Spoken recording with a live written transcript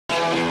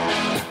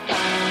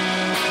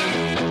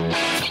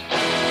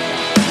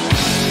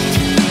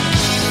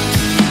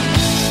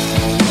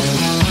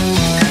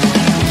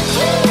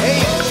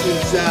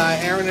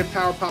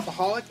Power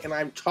Popaholic, and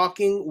I'm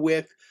talking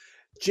with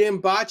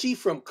Jim Bacchi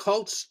from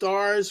Cult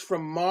Stars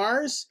from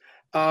Mars.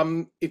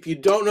 If you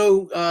don't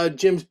know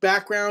Jim's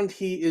background,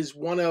 he is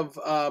one of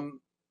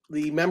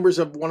the members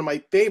of one of my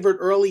favorite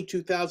early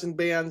 2000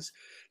 bands,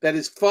 that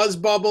is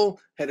Fuzzbubble.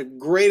 Had a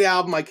great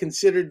album. I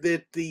considered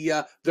that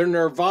their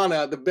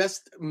Nirvana, the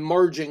best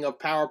merging of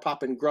power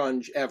pop and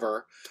grunge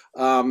ever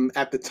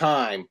at the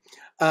time.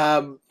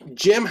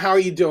 Jim, how are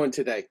you doing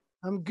today?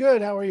 I'm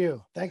good. How are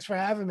you? Thanks for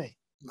having me.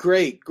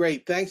 Great,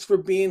 great. Thanks for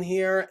being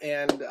here,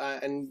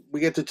 and we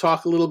get to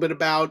talk a little bit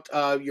about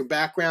your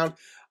background.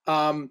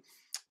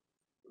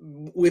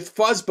 With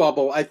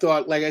Fuzzbubble, I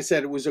thought, like I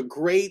said, it was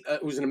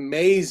it was an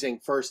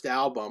amazing first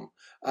album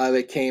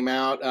that came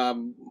out.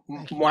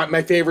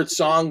 My favorite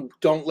song,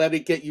 "Don't Let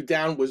It Get You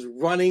Down," was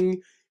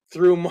running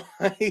through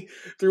my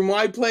through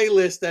my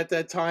playlist at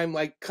that time,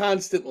 like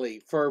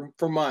constantly for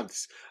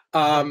months.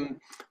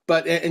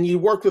 And you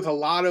worked with a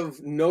lot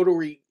of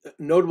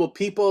notable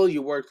people.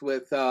 You worked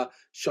with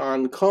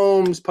Sean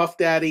Combs, Puff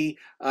Daddy.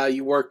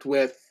 You worked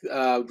with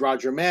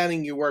Roger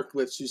Manning. You worked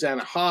with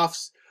Susanna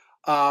Hoffs.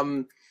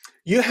 I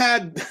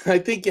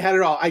think you had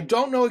it all. I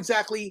don't know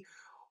exactly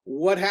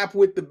what happened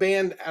with the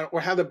band or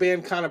how the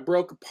band kind of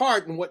broke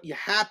apart and what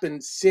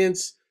happened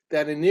since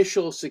that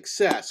initial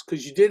success,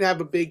 because you did have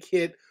a big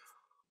hit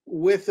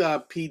with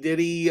P.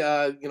 Diddy,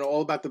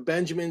 All About the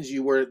Benjamins.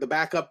 You were the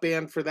backup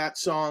band for that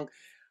song.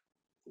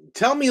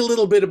 Tell me a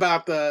little bit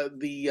about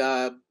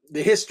the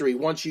history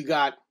once you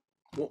kind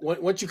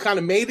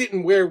of made it,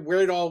 and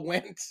where it all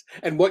went,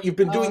 and what you've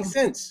been doing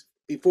since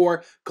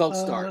before Cult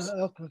Stars.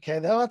 Okay,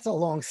 that's a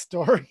long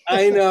story.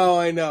 I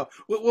know.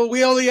 Well,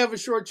 we only have a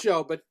short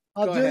show, but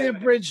I'll do the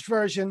abridged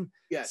version.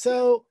 Yes.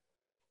 So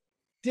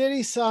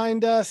Diddy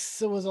signed us.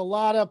 There was a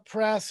lot of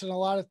press and a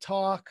lot of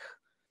talk.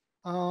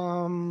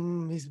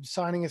 He's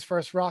signing his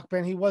first rock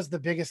band. He was the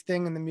biggest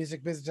thing in the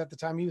music business at the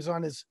time. He was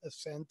on his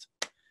ascent,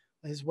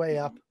 his way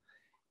up.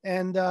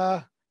 And,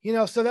 so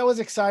that was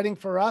exciting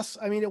for us.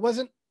 I mean,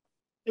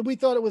 we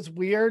thought it was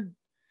weird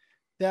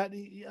that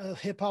a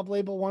hip hop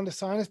label wanted to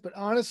sign us, but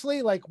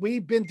honestly, like,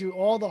 we've been through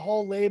all the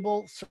whole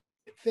label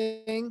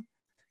thing,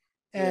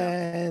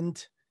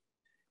 and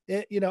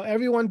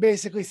everyone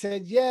basically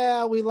said,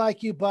 yeah, we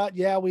like you, but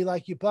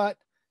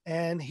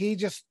and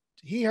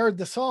he heard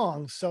the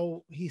song,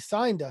 so he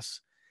signed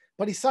us.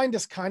 But he signed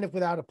us kind of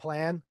without a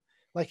plan.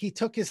 Like, he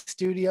took his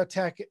studio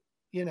tech,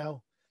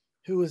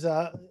 who was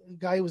a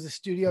guy who was a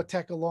studio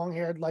tech, a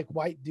long-haired, like,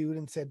 white dude,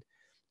 and said,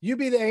 you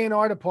be the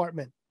A&R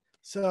department.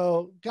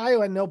 So guy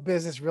who had no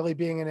business really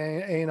being an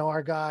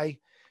A&R guy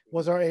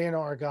was our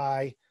A&R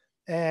guy.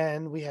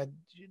 And we had,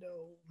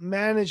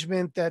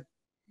 management that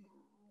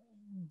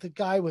the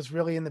guy was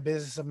really in the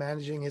business of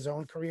managing his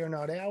own career,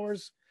 not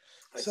ours.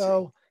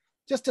 So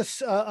just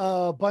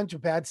a bunch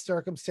of bad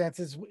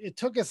circumstances. It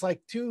took us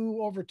like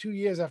over 2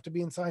 years after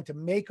being signed to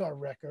make our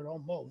record,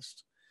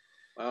 almost.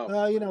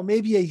 Wow.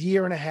 Maybe a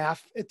year and a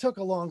half. It took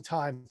a long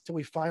time till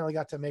we finally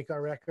got to make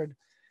our record.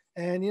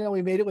 And,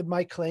 we made it with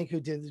Mike Klink, who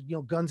did,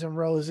 Guns N'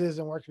 Roses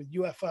and worked with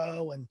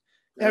UFO and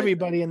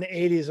everybody in the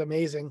 80s.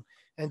 Amazing.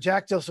 And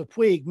Jack Joseph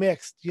Puig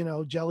mixed,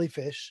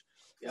 Jellyfish.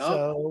 Yep.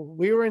 So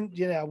we were in,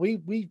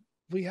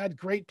 we had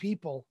great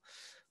people.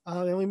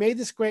 And we made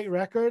this great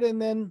record.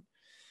 And then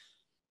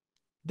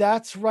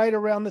that's right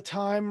around the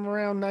time,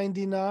 around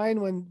 99,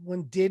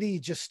 when Diddy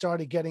just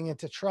started getting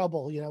into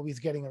trouble. He's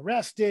getting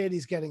arrested,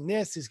 he's getting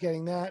this, he's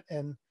getting that.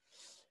 And,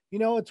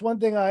 it's one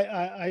thing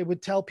I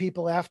would tell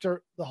people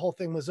after the whole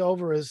thing was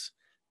over is,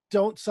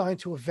 don't sign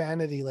to a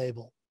vanity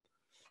label.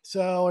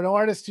 So an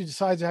artist who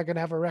decides they're going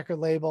to have a record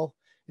label,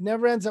 it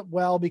never ends up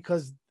well,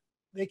 because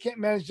they can't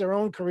manage their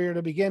own career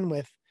to begin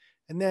with.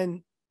 And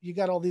then you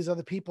got all these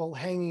other people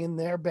hanging in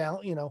their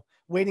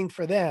waiting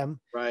for them.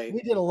 Right.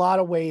 We did a lot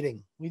of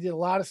waiting. We did a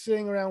lot of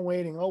sitting around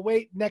waiting. Oh,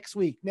 wait, next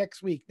week.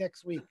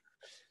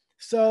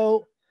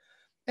 So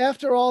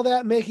after all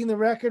that, making the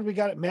record, we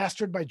got it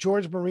mastered by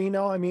George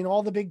Marino. I mean,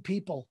 all the big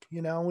people,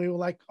 we were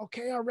like,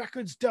 okay, our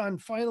record's done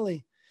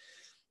finally.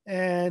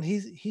 And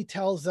he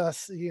tells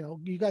us,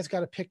 you guys got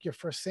to pick your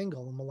first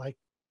single. And we're like,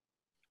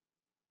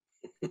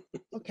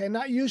 okay,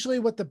 not usually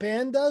what the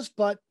band does,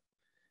 but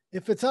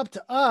if it's up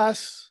to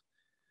us,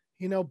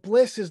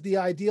 Bliss is the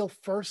ideal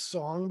first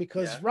song,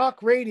 because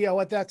rock radio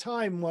at that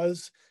time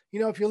was,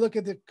 if you look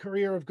at the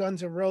career of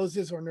Guns N'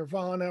 Roses or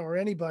Nirvana or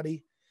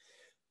anybody,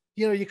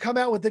 you come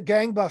out with the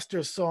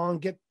Gangbusters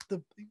song,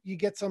 you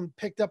get some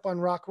picked up on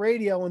rock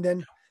radio, and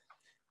then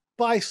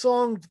by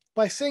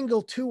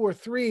single 2 or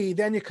 3,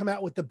 then you come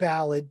out with the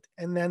ballad,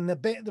 and then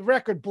the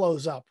record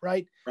blows up,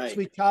 right?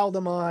 Sweet Child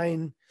of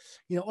Mine,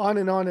 on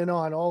and on and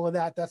on, all of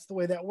that. That's the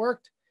way that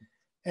worked.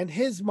 And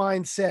his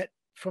mindset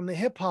from the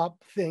hip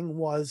hop thing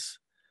was,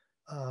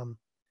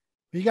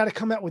 you got to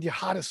come out with your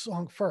hottest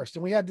song first.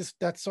 And we had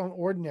that song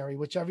Ordinary,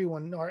 which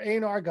our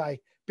A&R guy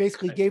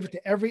basically gave it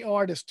to every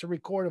artist to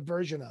record a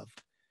version of.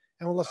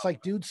 And we're just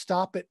like, dude,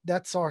 stop it.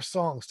 That's our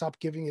song. Stop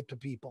giving it to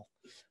people.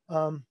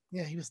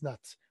 He was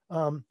nuts.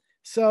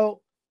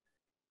 So,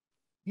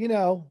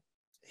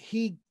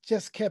 he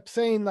just kept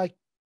saying, like,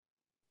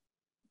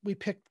 we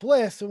picked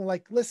Bliss, and we're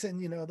like, listen,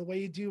 the way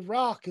you do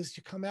rock is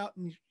you come out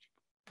and you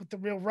put the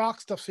real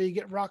rock stuff so you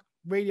get rock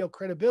radio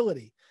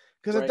credibility.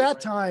 Because at that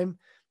time,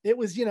 it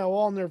was,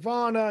 all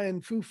Nirvana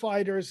and Foo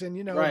Fighters and,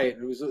 right.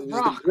 It was the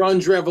rock.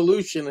 grunge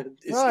revolution.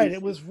 Right.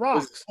 It was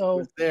rock. So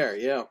was there.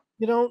 Yeah.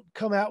 you don't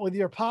come out with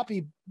your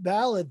poppy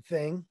ballad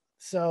thing.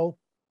 So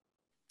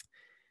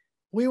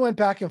we went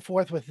back and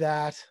forth with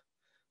that,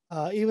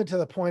 even to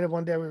the point of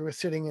one day we were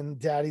sitting in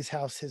Daddy's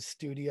house, his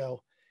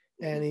studio,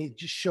 and he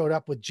just showed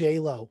up with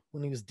J-Lo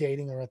when he was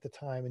dating her at the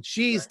time. And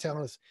she's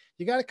telling us,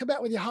 you got to come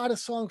out with your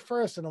hottest song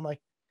first. And I'm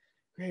like,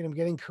 great, I'm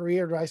getting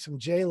career advice from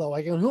J-Lo.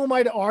 Like, who am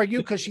I to argue?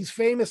 Because she's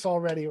famous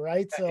already,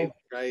 right? So,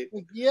 like,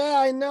 yeah,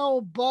 I know,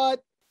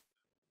 but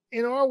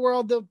in our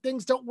world, the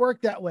things don't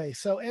work that way.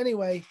 So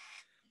anyway,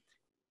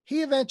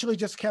 he eventually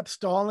just kept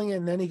stalling,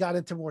 and then he got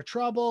into more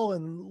trouble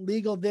and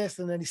legal this,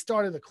 and then he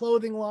started a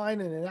clothing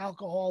line and an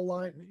alcohol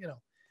line,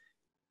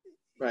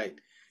 Right.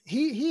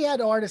 He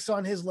had artists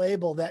on his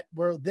label that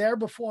were there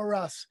before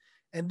us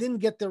and didn't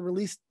get to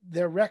release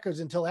their records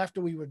until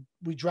after we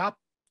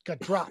got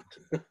dropped.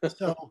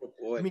 So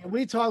I mean,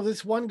 we talked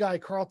this one guy,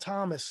 Carl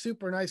Thomas,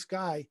 super nice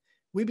guy.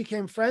 We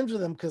became friends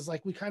with him because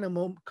like we kind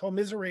of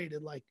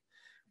commiserated, like,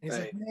 and he's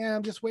like, man,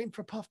 I'm just waiting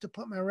for Puff to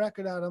put my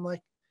record out. I'm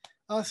like,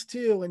 us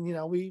too. And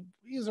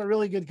he's a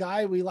really good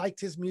guy. We liked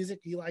his music,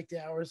 he liked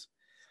ours.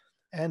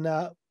 And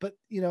but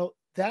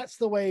that's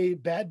the way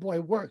Bad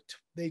Boy worked.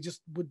 They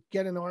just would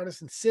get an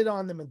artist and sit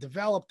on them and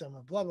develop them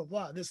and blah, blah,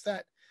 blah, this,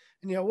 that.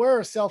 And, we're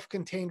a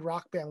self-contained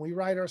rock band. We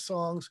write our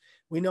songs.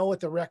 We know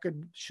what the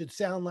record should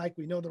sound like.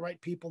 We know the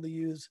right people to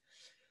use.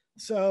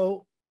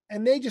 So,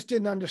 and they just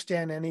didn't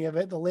understand any of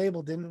it. The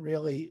label didn't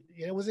really,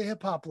 it was a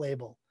hip hop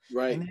label.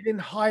 Right. And they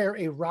didn't hire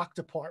a rock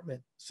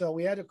department. So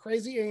we had a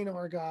crazy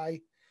A&R guy.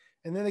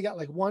 And then they got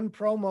like one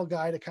promo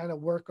guy to kind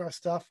of work our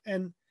stuff.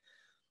 And,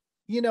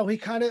 he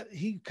kind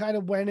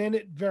of went in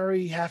it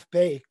very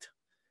half-baked.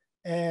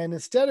 And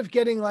instead of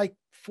getting like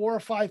 4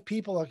 or 5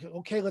 people, like,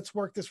 okay, let's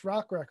work this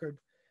rock record.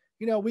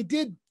 We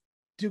did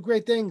do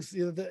great things.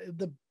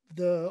 The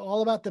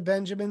All About the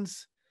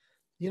Benjamins,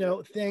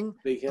 thing.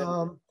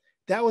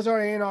 That was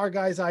our A&R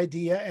guy's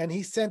idea. And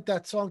he sent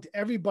that song to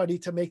everybody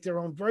to make their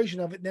own version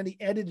of it. And then he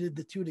edited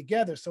the two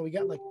together. So we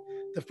got like,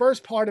 the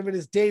first part of it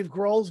is Dave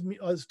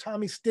Grohl's,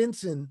 Tommy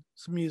Stinson's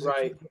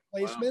music,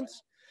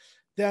 replacements.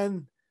 Wow.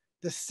 Then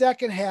the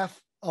second half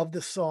of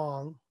the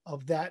song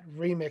of that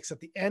remix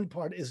at the end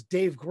part is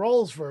Dave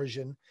Grohl's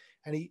version,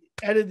 and he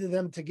edited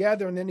them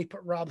together, and then he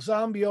put Rob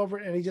Zombie over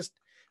it, and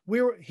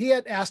he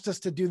had asked us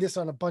to do this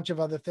on a bunch of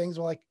other things.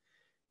 We're like,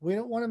 we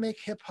don't want to make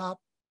hip hop.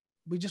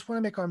 We just want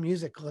to make our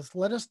music.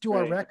 Let us do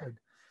our record.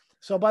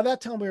 So by that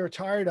time we were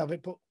tired of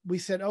it, but we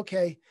said,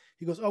 okay.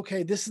 He goes,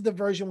 okay, this is the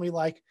version we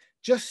like.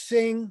 Just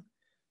sing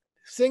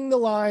the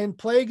line,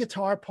 play a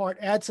guitar part,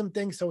 add some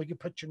things so we can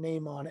put your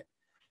name on it.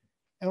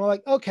 And we're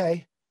like,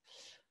 okay.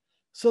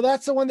 So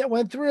that's the one that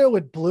went through.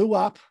 It blew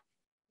up,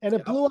 and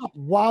it blew up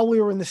while we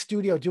were in the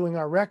studio doing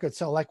our record.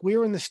 So like we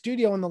were in the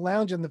studio in the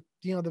lounge, and the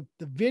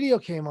video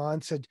came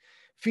on, said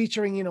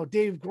featuring,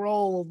 Dave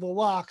Grohl, The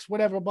Locks,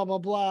 whatever, blah, blah,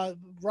 blah,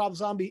 Rob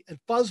Zombie and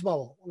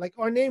Fuzzbubble. Like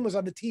our name was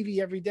on the TV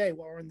every day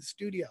while we're in the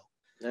studio.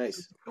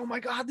 Nice. Oh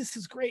my God, this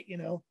is great.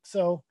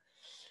 So,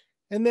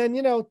 and then,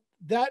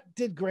 that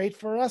did great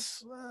for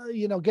us,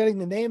 getting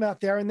the name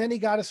out there. And then he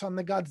got us on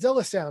the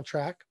Godzilla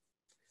soundtrack.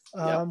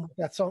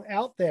 That song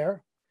Out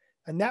There,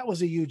 and that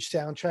was a huge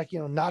soundtrack,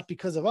 not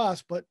because of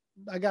us, but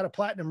I got a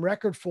platinum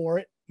record for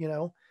it,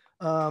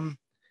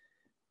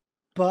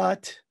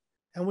 but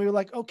and we were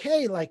like,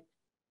 okay, like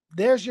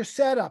there's your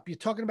setup. You're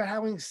talking about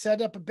having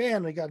set up a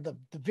band. We got the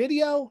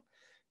video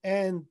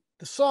and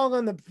the song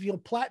on the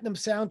platinum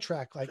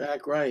soundtrack.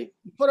 Like, right.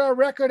 Put our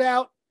record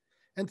out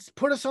and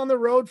put us on the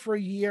road for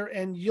a year,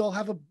 and you'll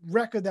have a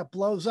record that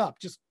blows up.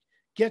 Just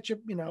get your,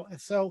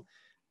 and so.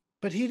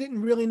 But he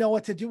didn't really know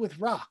what to do with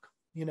rock,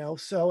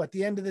 So at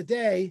the end of the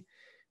day,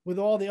 with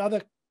all the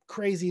other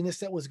craziness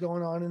that was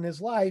going on in his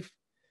life,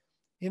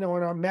 and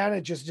our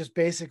managers just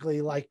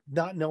basically like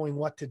not knowing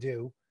what to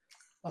do,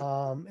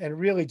 and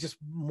really just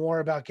more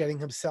about getting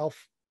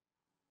himself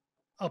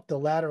up the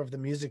ladder of the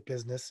music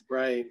business.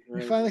 Right.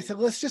 We finally said,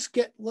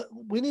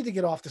 we need to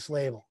get off this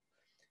label.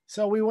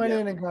 So we went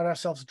in and got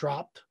ourselves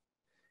dropped.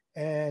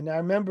 And I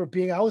remember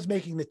I was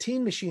making the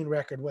Teen Machine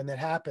record when that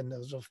happened. There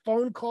was a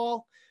phone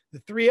call. The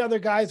 3 other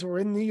guys were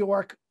in New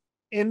York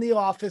in the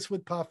office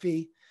with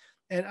Puffy,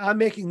 and I'm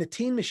making the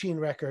Teen Machine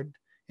record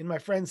in my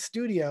friend's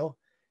studio.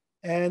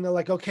 And they're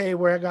like, okay,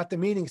 where I got the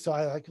meeting. So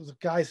I was like,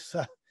 guys,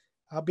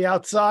 I'll be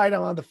outside.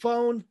 I'm on the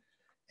phone.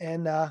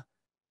 And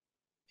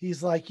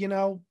he's like,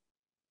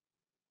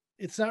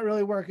 it's not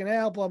really working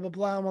out, blah, blah,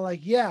 blah. And we're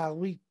like, yeah,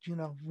 we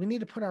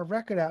need to put our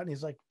record out. And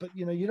he's like, but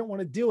you don't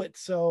want to do it.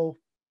 So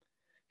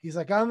he's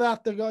like, I'm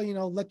out to go,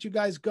 let you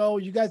guys go.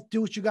 You guys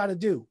do what you got to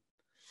do.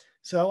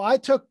 So I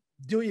took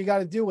Do What You Got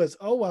to Do was,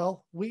 oh,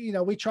 well,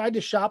 we tried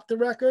to shop the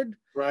record.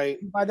 Right.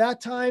 By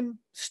that time,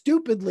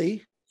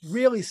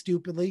 really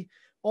stupidly,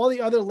 all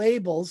the other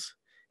labels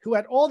who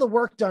had all the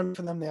work done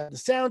for them, they had the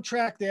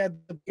soundtrack, they had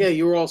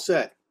you were all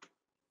set.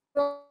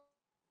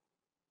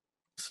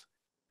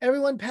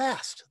 everyone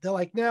passed. They're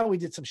like, no, we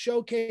did some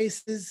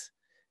showcases,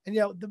 and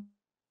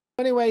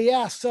anyway,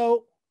 yeah.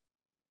 So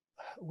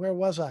where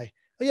was I?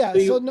 Yeah,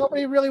 so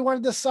nobody really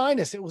wanted to sign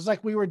us. It was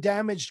like we were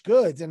damaged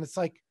goods, and it's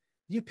like,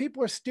 you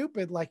people are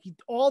stupid. Like,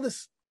 all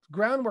this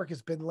groundwork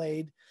has been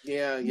laid.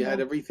 Yeah, you had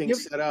everything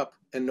set up,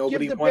 and Give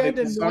nobody the wanted band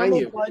a to sign normal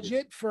you.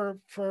 budget for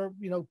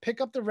pick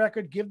up the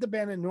record, give the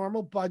band a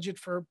normal budget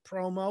for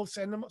promo,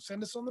 send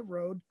us on the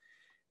road.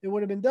 It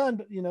would have been done,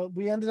 but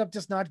we ended up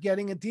just not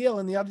getting a deal,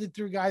 and the other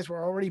three guys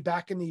were already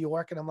back in New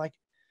York, and I'm like,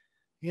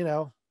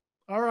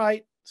 all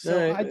right. So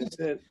All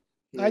right,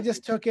 I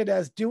just took it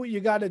as, do what you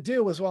got to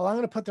do. As well, I'm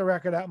going to put the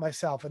record out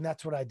myself, and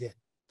that's what I did.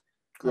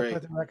 Great. I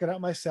put the record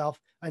out myself.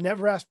 I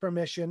never asked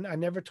permission. I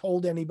never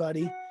told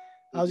anybody.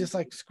 I was just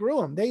like,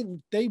 screw them.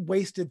 They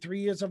wasted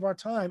 3 years of our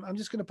time. I'm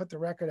just going to put the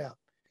record out.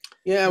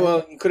 Yeah,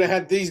 well, you could have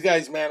had these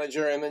guys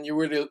manager, and then you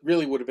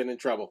really would have been in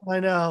trouble. I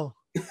know.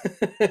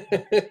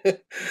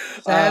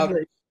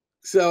 Sadly.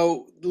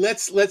 So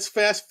let's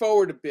fast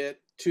forward a bit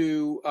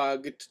to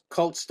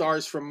Cult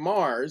Stars from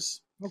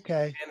Mars.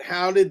 Okay. And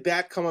how did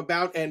that come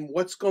about, and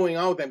what's going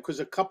on with them? Because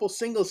a couple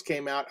singles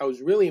came out. I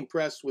was really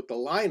impressed with the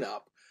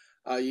lineup.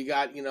 You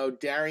got,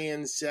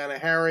 Darian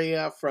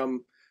Sanaharia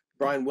from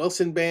Brian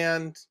Wilson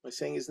Band. Am I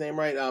saying his name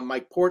right?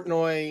 Mike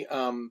Portnoy.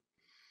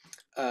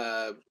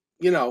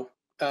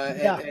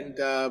 And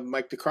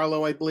Mike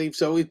DiCarlo, I believe.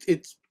 So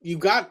it's you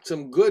got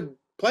some good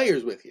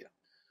players with you.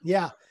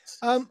 Yeah.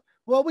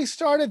 Well, we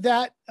started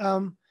that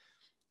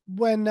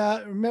when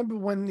remember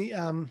when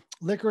the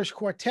Licorice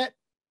Quartet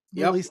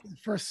released the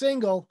first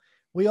single,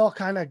 we all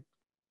kind of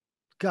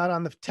got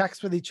on the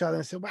text with each other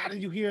and said, wow,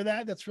 did you hear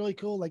that? That's really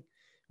cool. Like,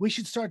 we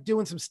should start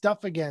doing some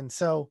stuff again.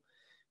 So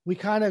we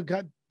kind of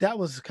that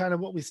was kind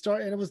of what we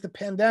started, and it was the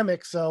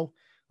pandemic. So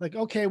like,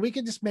 okay, we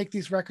could just make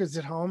these records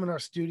at home in our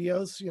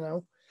studios,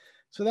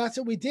 So that's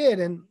what we did.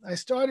 And I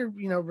started,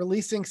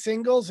 releasing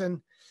singles,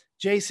 and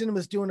Jason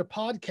was doing a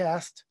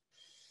podcast,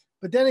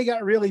 but then he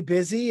got really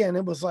busy, and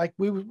it was like,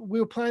 we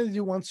were planning to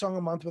do one song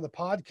a month with a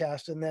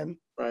podcast. And then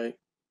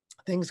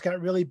things got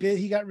really big.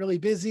 He got really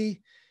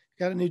busy,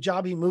 got a new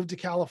job. He moved to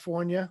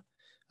California.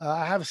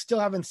 I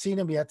still haven't seen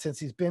him yet since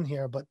he's been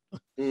here, but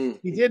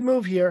he did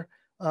move here.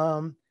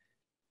 And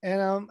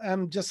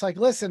I'm just like,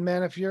 listen,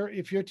 man, if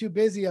you're too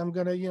busy, I'm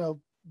going to,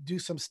 do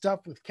some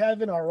stuff with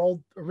Kevin, our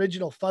old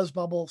original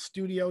Fuzzbubble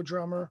studio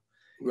drummer.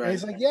 Right. And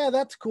he's like, yeah,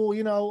 that's cool.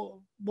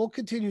 We'll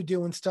continue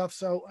doing stuff.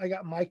 So I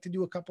got Mike to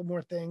do a couple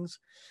more things.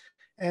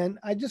 And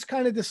I just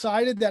kind of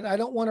decided that I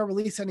don't want to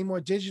release any more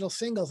digital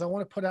singles. I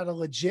want to put out a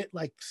legit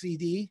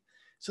CD.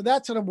 So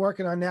that's what I'm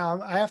working on now.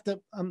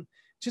 I'm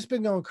just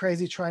been going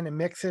crazy trying to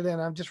mix it.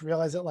 And I've just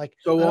realized that I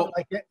don't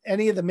like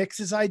any of the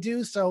mixes I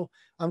do. So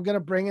I'm going to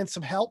bring in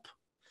some help.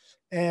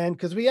 And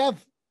cause we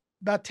have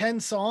about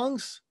 10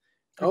 songs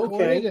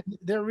recorded, and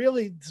they're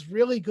it's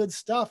really good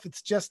stuff.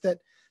 It's just that,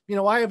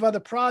 I have other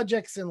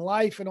projects in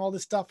life and all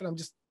this stuff. And I'm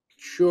just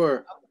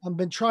I've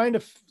been trying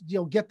to,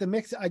 get the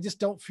mix. I just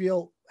don't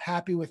feel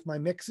happy with my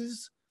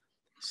mixes.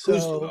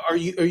 So are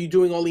you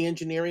doing all the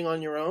engineering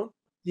on your own?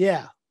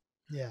 Yeah.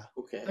 Yeah.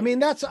 Okay. I mean,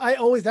 that's what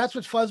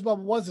Fuzzbubble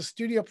was, a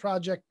studio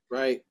project.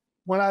 Right.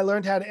 When I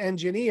learned how to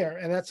engineer,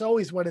 and that's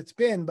always what it's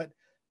been, but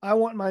I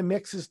want my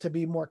mixes to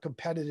be more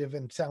competitive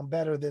and sound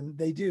better than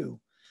they do.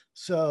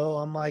 So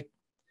I'm like,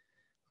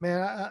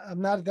 man,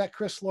 I'm not at that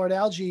Chris Lord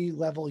Alge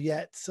level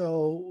yet.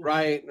 So,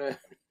 right.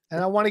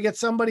 And I want to get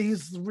somebody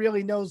who's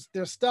really knows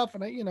their stuff.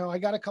 And I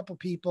got a couple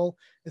people.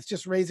 It's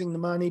just raising the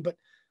money, but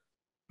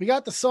we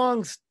got the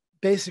songs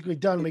basically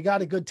done. We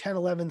got a good 10,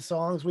 11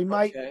 songs. We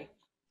might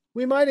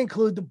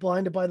include the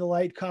Blinded by the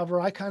Light cover.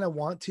 I kind of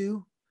want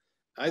to.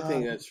 I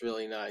think that's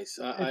really nice.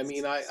 I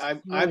mean,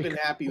 I've been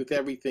happy with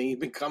everything you've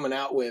been coming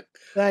out with.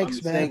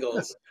 Thanks, man.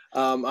 Singles.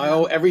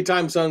 Every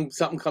time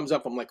something comes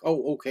up, I'm like,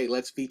 oh, okay,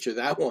 let's feature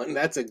that one.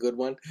 That's a good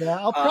one. Yeah,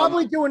 I'll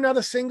probably do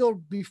another single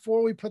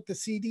before we put the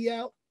CD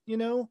out.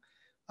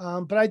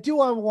 But I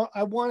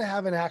want to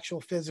have an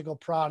actual physical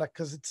product,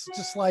 because it's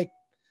just like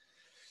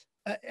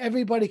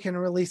everybody can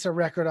release a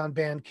record on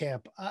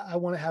Bandcamp. I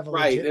want to have a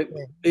legit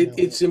thing,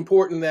 It's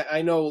important that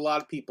I know a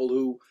lot of people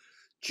who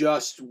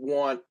just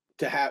want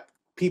to have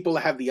people to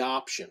have the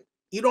option.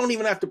 You don't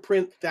even have to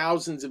print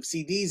thousands of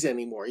CDs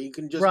anymore. You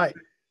can just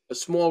a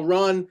small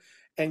run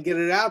and get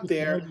it out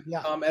there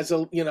as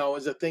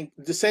a thing.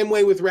 The same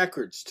way with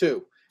records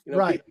too.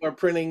 People are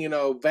printing,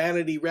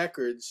 vanity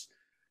records,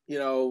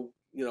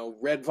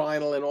 red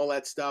vinyl and all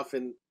that stuff,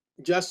 and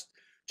just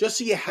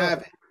so you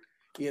have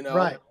it,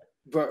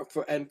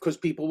 and because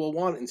people will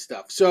want it and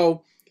stuff.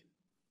 So,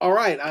 all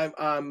right,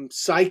 I'm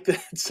psyched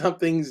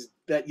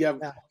that you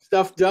have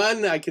stuff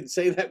done. I can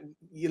say that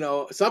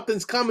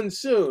something's coming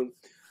soon.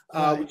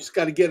 We just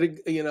got to get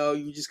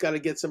you just got to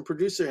get some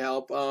producer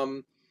help.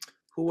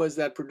 Who was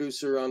that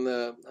producer on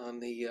the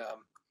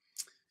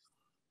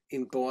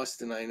in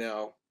Boston? I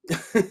know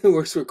who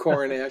works with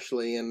Corin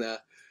Ashley, and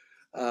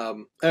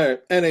all right.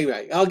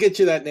 Anyway, I'll get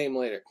you that name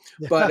later.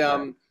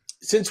 But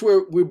since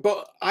we're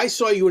both, I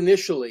saw you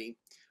initially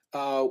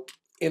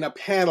in a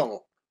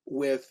panel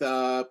with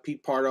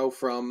Pete Pardo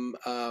from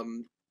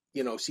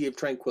Sea of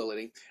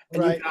Tranquility,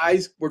 and you Right.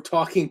 guys were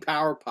talking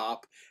power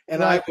pop,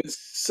 and I Right. was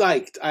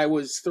psyched. I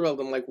was thrilled.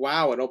 I'm like,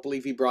 wow, I don't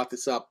believe he brought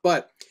this up,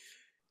 but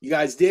you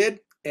guys did,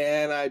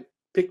 and I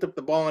picked up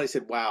the ball and I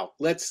said, wow,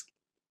 let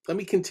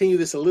me continue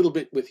this a little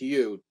bit with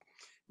you.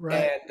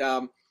 Right.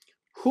 And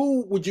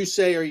who would you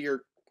say are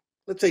your,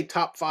 let's say,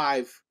 top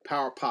 5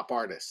 power pop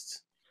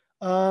artists?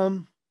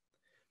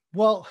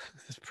 Well,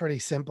 it's pretty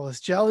simple. It's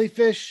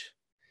Jellyfish,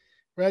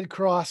 Red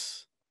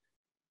Cross,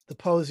 the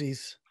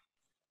Posies.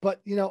 But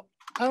I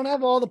don't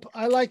have all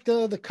I like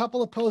the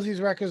couple of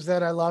Posies records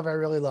that I love, I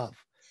really love.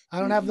 I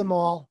don't have them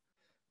all,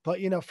 but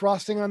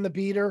Frosting on the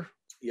Beater.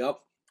 Yep,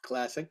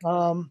 classic.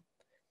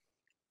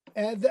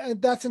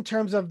 And that's in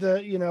terms of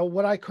the,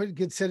 what I could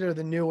consider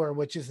the newer,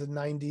 which is the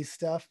 90s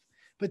stuff.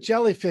 But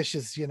Jellyfish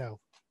is,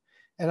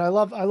 and I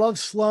love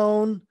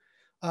Sloan.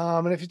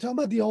 And if you're talking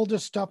about the older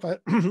stuff, I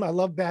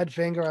love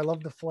Badfinger. I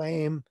love The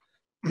Flame.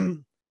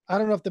 I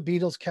don't know if the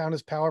Beatles count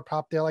as power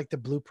pop. They're like the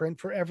blueprint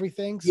for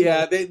everything. So.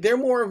 Yeah, they're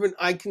more of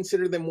I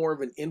consider them more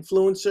of an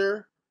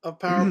influencer of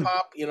power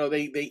pop.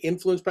 They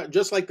influence,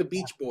 just like the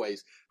Beach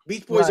Boys.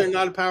 Beach Boys Right. are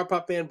not a power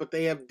pop band, but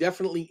they have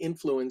definitely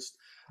influenced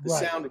the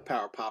Right. sound of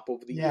power pop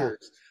over the Yeah.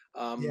 years.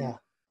 Yeah.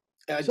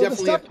 And I So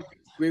definitely have to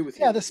agree with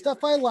you. Yeah, the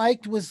stuff I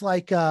liked was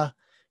like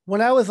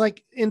when I was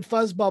like in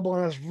Fuzzbubble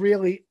and I was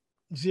really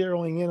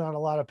zeroing in on a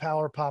lot of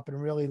power pop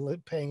and really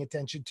paying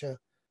attention to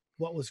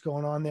what was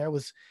going on there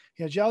was,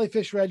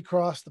 Jellyfish, Red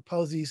Cross, the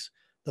Posies,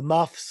 the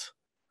Muffs,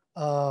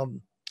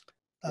 Sloan.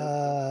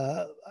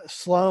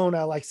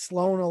 I like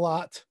Sloan a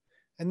lot.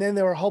 And then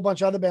there were a whole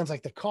bunch of other bands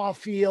like the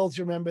Caulfields,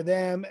 you remember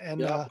them?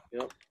 And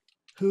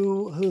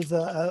who's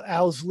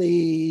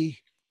Owsley,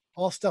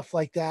 all stuff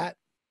like that.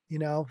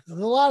 There's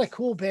a lot of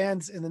cool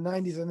bands in the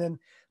 90s, and then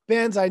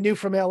bands I knew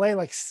from LA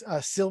like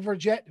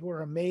Silverjet, who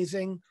are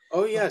amazing.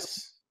 Oh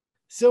yes.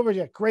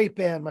 Silverjet, great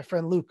band. My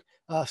friend Luke.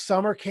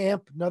 Summer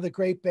Camp, another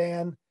great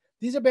band.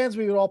 These are bands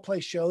we would all play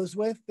shows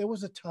with. There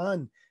was a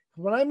ton.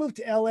 When I moved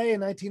to LA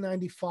in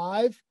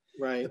 1995,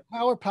 right, the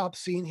power pop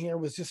scene here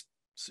was just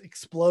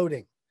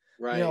exploding.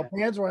 Right.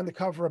 Bands were on the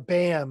cover of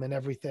BAM and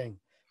everything.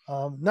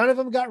 None of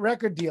them got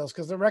record deals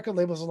because the record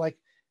labels are like,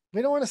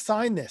 we don't want to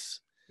sign this.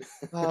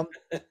 But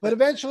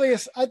eventually,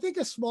 I think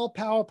a small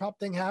power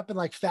pop thing happened,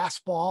 like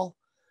Fastball.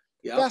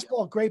 Yep.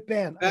 Fastball, great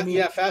band.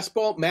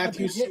 Fastball.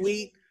 Matthew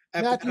Sweet.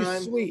 Matthew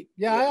Sweet.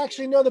 Yeah, I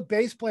actually know the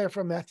bass player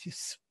from Matthew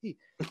Sweet,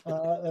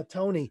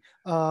 Tony.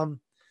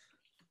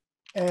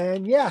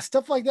 And yeah,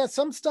 stuff like that.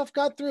 Some stuff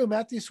got through.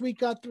 Matthew Sweet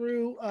got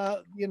through.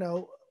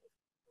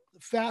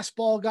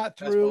 Fastball got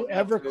through.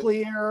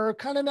 Everclear,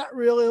 kind of not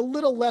really, a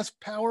little less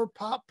power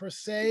pop per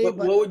se. But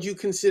what would you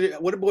consider?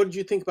 What did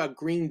you think about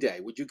Green Day?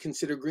 Would you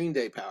consider Green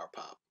Day power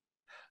pop?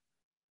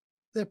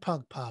 They're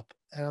punk pop,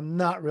 and I'm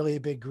not really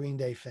a big Green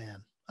Day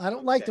fan. I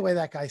don't like the way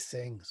that guy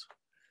sings.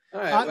 All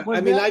right.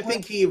 I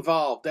think he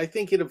evolved. I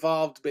think it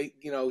evolved, but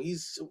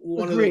he's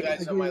one of the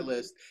guys on my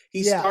list.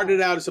 He started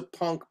out as a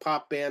punk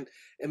pop band,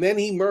 and then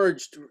he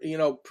merged.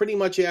 Pretty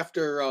much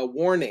after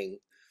Warning,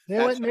 they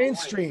went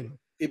mainstream.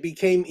 He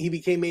became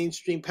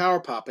mainstream power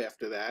pop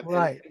after that,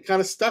 right? And kind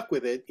of stuck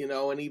with it,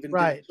 and even did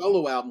a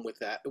solo album with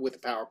the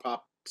power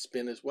pop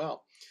spin as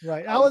well.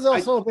 Right. I was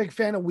also a big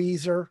fan of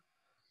Weezer.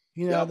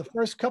 The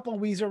first couple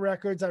of Weezer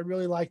records I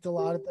really liked a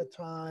lot at the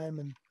time,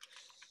 and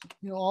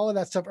all of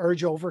that stuff.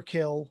 Urge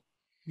Overkill.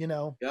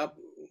 Yep.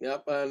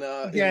 And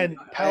again,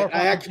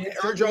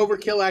 Urge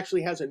Overkill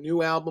actually has a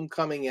new album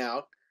coming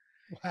out.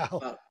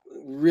 Wow.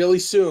 Really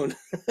soon.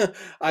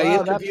 I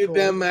interviewed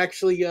them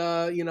actually,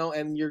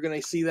 and you're going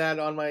to see that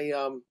on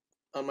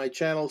my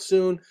channel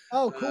soon.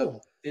 Oh,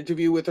 cool.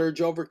 Interview with Urge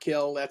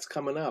Overkill, that's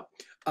coming up.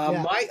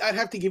 I'd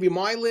have to give you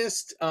my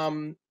list.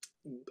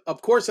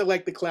 Of course, I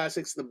like the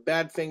classics, the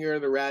Badfinger,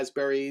 the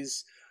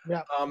Raspberries.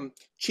 Yeah.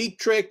 Cheap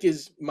Trick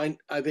is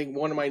I think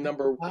one of my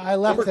number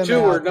 2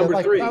 or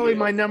number 3. Probably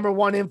my number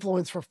 1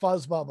 influence for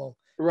Fuzzbubble.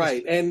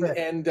 Right.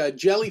 And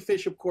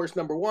Jellyfish, of course,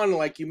 number 1,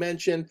 like you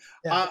mentioned.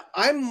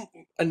 I'm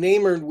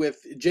enamored with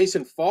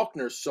Jason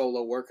Faulkner's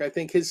solo work. I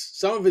think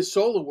some of his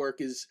solo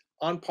work is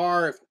on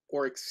par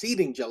or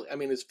exceeding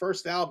his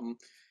first album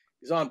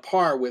is on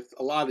par with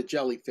a lot of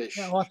Jellyfish.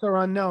 Yeah, Author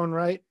Unknown,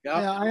 right? Yep.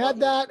 Yeah, I had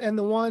that and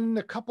the one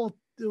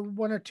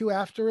or two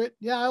after it.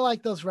 Yeah, I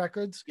like those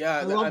records. Yeah,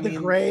 I love the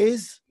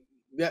Grays.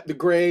 Yeah, the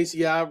Grays.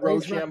 Yeah,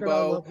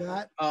 Rochambeau.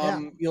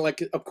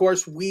 Like of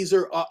course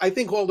Weezer. I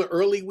think all the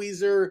early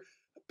Weezer,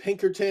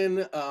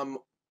 Pinkerton.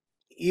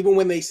 Even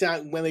when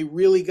they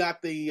really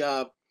got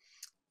the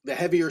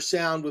heavier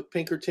sound with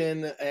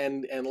Pinkerton,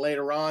 and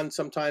later on,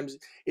 sometimes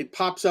it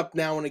pops up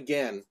now and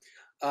again.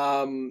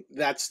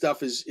 That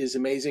stuff is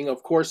amazing.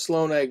 Of course,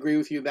 Sloan, I agree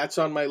with you. That's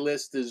on my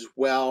list as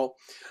well.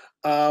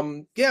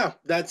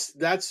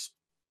 That's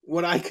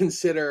what I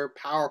consider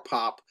power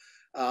pop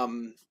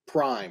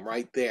prime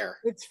right there.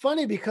 It's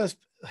funny because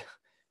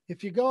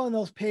if you go on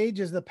those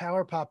pages, the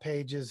power pop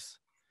pages,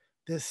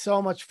 there's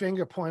so much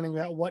finger pointing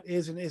about what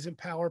is and isn't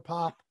power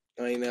pop.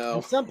 I know.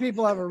 And some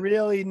people have a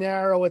really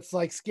narrow, it's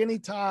like Skinny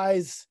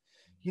Ties,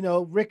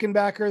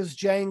 Rickenbacker's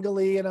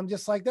jangly, and I'm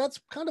just like, that's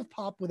kind of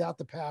pop without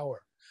the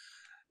power.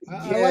 I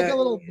like Yeah, a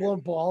little more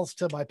balls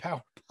to my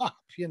power pop.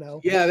 yeah.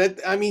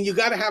 You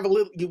got to have a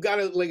little. You got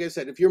to, like I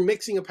said, if you're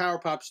mixing a power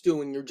pop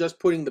stew and you're just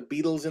putting the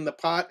Beatles in the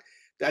pot,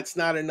 that's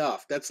not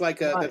enough. Right. That's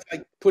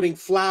like putting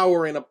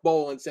flour in a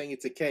bowl and saying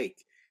it's a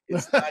cake.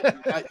 It's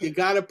not. You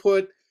got to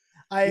put,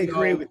 I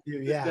agree with you.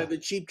 the, Yeah. the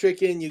cheap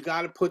trick in. You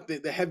got to put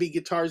the heavy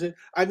guitars in.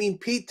 I mean,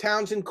 Pete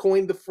Townsend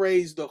coined the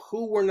phrase, "The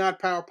Who were not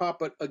power pop,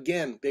 but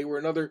again, they were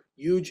another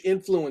huge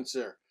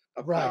influencer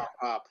of Right. power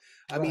pop."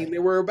 I mean, Right.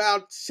 there were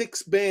about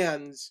 6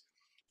 bands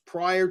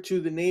prior to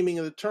the naming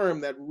of the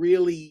term that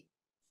really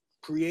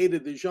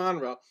created the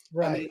genre. I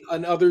Right. mean,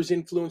 and others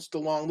influenced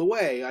along the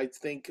way. I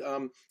think,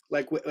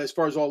 as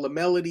far as all the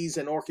melodies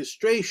and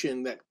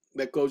orchestration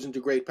that goes into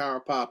great power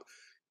pop,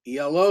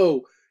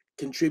 ELO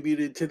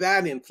contributed to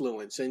that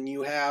influence. And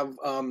you have,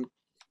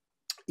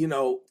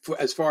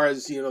 as far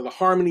as the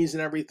harmonies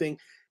and everything.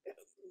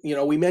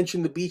 We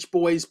mentioned the Beach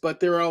Boys, but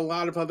there are a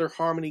lot of other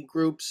harmony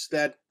groups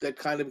that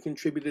kind of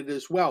contributed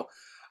as well.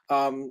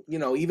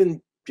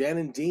 Even Jan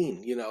and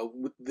Dean,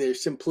 with their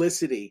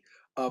simplicity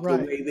of the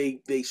Right.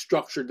 way they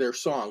structured their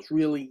songs,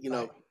 really,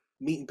 Right.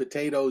 meat and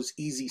potatoes,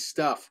 easy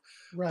stuff.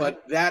 Right.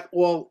 But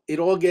it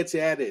all gets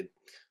added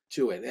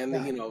to it, and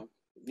Yeah.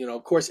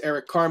 of course,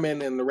 Eric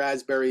Carmen and the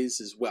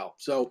Raspberries as well.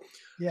 So,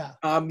 Yeah.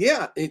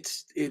 yeah, The big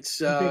it's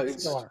star.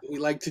 what we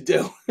like to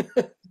do.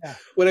 Yeah.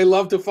 What I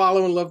love to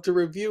follow and love to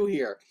review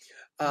here.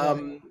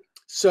 Right.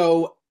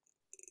 So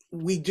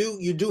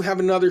you do have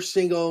another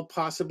single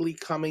possibly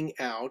coming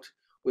out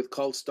with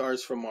Cult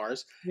Stars from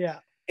Mars. Yeah.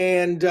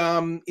 And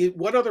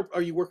what other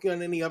are you working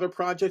on? Any other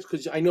projects?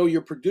 Because I know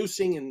you're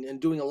producing and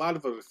doing a lot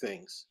of other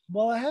things.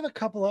 Well, I have a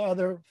couple of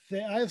other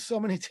things. I have so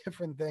many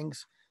different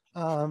things.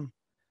 Um,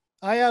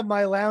 I have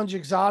my Lounge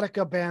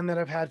Exotica band that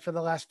I've had for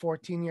the last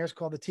 14 years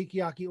called the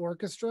Tikiaki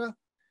Orchestra.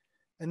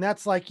 And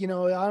that's like, I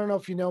don't know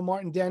if you know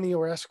Martin Denny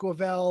or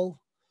Esquivel.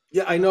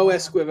 Yeah, I know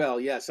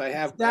Esquivel. Yes, I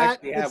have. I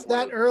actually have It's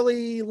one that of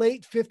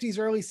late 50s,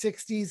 early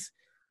 60s,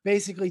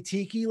 basically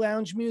tiki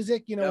lounge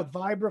music, them. with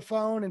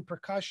vibraphone and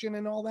percussion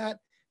and all that.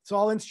 It's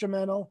all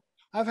instrumental.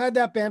 I've had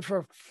that band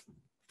for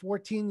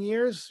 14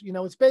 years.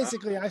 It's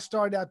basically, I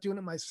started out doing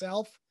it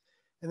myself,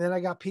 and then I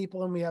got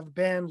people, and we have a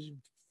band,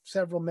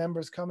 several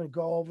members come and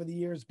go over the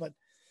years, but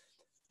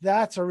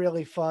that's a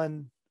really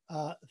fun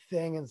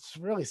thing, and it's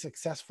really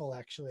successful.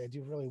 Actually, I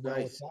do really well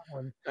with Nice, that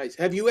one. nice.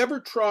 Have you ever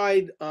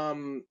tried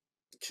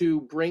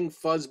to bring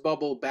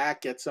Fuzzbubble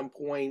back at some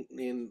point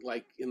in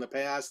the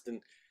past, and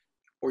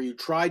or you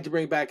tried to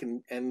bring it back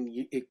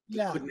it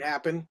Yeah, couldn't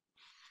happen?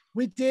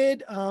 we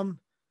did.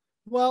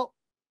 Well,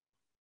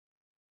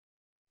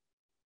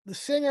 the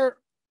singer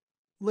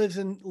lives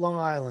in Long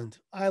Island.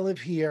 I live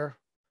here.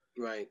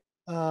 Right.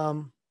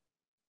 Um,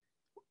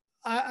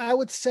 I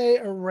would say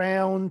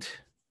around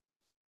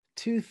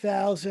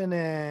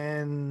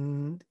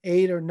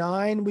 2008 or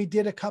 9, we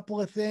did a couple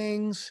of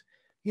things,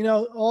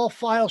 all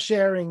file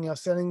sharing,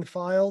 sending the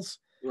files.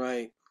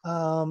 Right.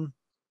 Um,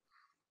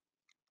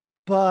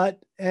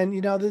 and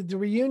the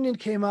reunion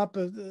came up,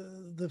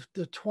 the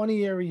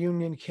 20-year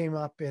reunion came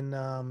up in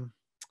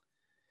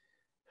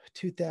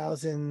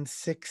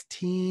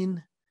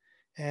 2016.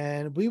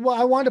 And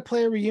I wanted to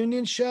play a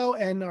reunion show,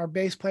 and our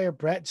bass player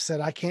Brett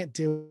said, I can't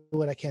do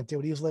it. He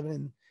was living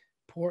in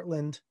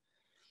Portland.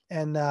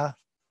 And the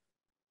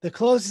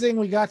closest thing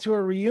we got to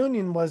a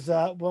reunion was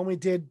when we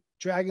did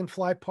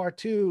Dragonfly Part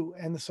 2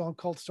 and the song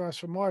called Stars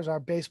from Mars. Our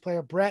bass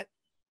player Brett,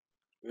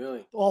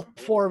 Really? all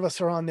 4 of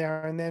us are on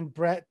there. And then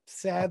Brett,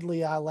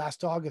 sadly,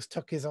 last August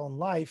took his own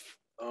life.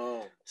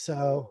 Oh.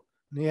 So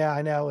yeah,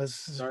 I know, it's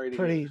Sorry to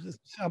pretty. hear.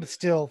 I'm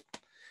still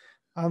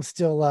I'm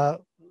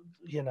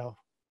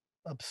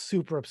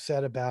super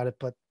upset about it,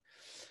 but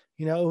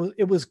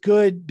it was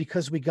good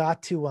because we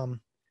got to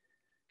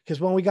because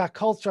when we got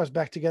Cult Stars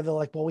back together,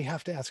 like, well, we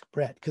have to ask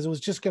Brett, because it was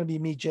just going to be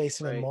me,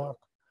 Jason, and Right. Mark.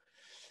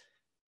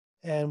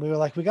 And we were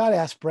like, we got to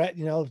ask Brett,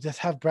 just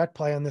have Brett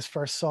play on this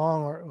first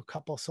song or a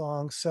couple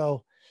songs.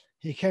 So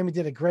he came and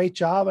did a great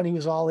job, and he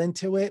was all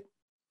into it.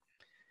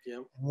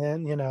 Yeah. And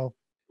then,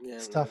 Yeah.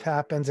 stuff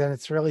happens, and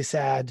it's really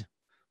sad.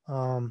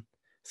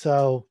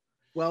 So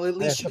Well, at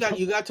least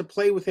you got to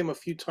play with him a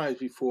few times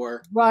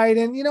before. right.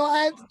 And,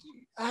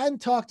 I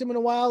hadn't talked to him in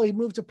a while. He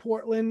moved to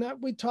Portland. I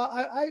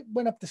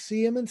went up to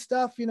see him and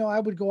stuff. I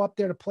would go up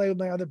there to play with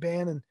my other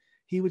band, and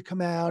he would come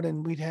out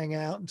and we'd hang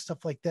out and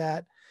stuff like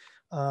that.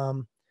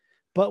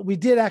 But we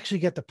did actually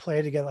get to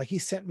play together. Like, he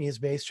sent me his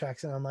bass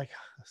tracks, and I'm like,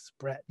 oh, this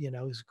Brett,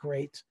 he's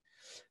great.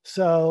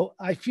 So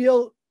I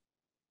feel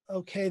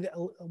okay that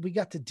we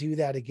got to do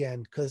that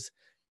again, because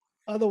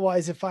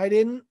otherwise, if I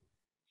didn't,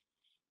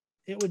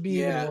 it would be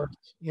even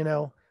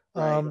worse,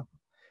 Right.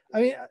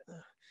 I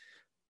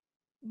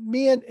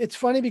mean, it's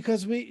funny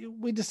because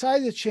we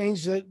decided to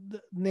change the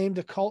name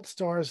to Cult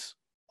Stars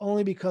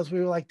only because we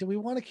were like, do we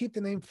want to keep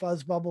the name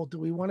Fuzzbubble? Do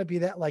we want to be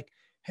that, like,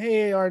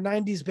 hey, our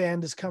 90s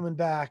band is coming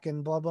back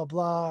and blah, blah,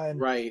 blah. And,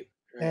 Right.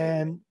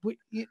 and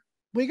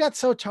we got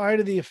so tired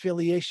of the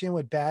affiliation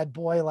with Bad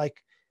Boy.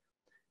 Like,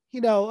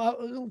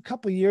 a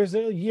couple years,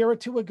 a year or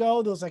two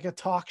ago, there was like a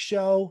talk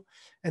show,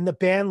 and the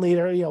band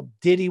leader,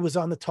 Diddy was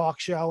on the talk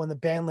show, and the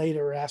band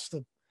leader asked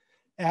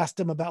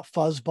him about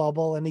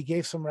Fuzzbubble, and he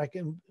gave some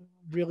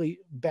really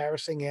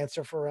embarrassing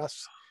answer for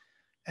us.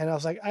 And I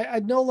was like, I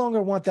no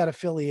longer want that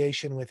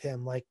affiliation with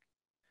him. Like,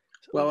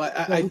 Well,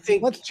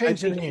 let's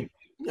change the name.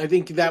 I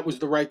think that was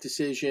the right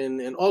decision,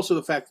 and also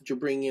the fact that you're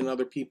bringing in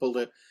other people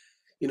to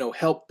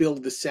help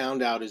build the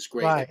sound out is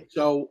great. Right.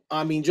 So,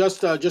 I mean,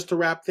 just to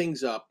wrap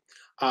things up,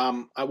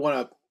 I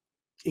want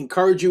to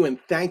encourage you and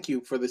thank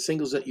you for the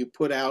singles that you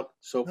put out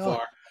so Oh,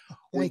 far.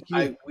 thank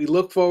you. We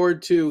look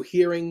forward to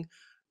hearing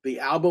the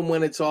album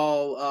when it's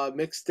all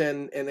mixed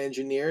and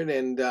engineered,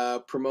 and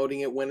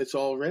promoting it when it's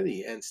all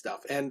ready and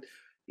stuff. And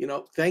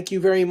thank you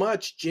very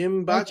much,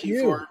 Jim Thank Bacchi,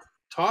 you. for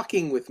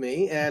talking with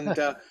me and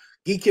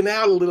geeking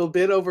out a little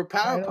bit over I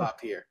Power know.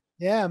 Pop here.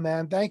 Yeah,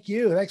 man. Thank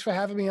you. Thanks for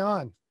having me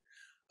on.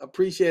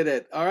 Appreciate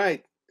it. All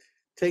right.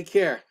 Take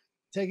care.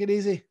 Take it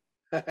easy.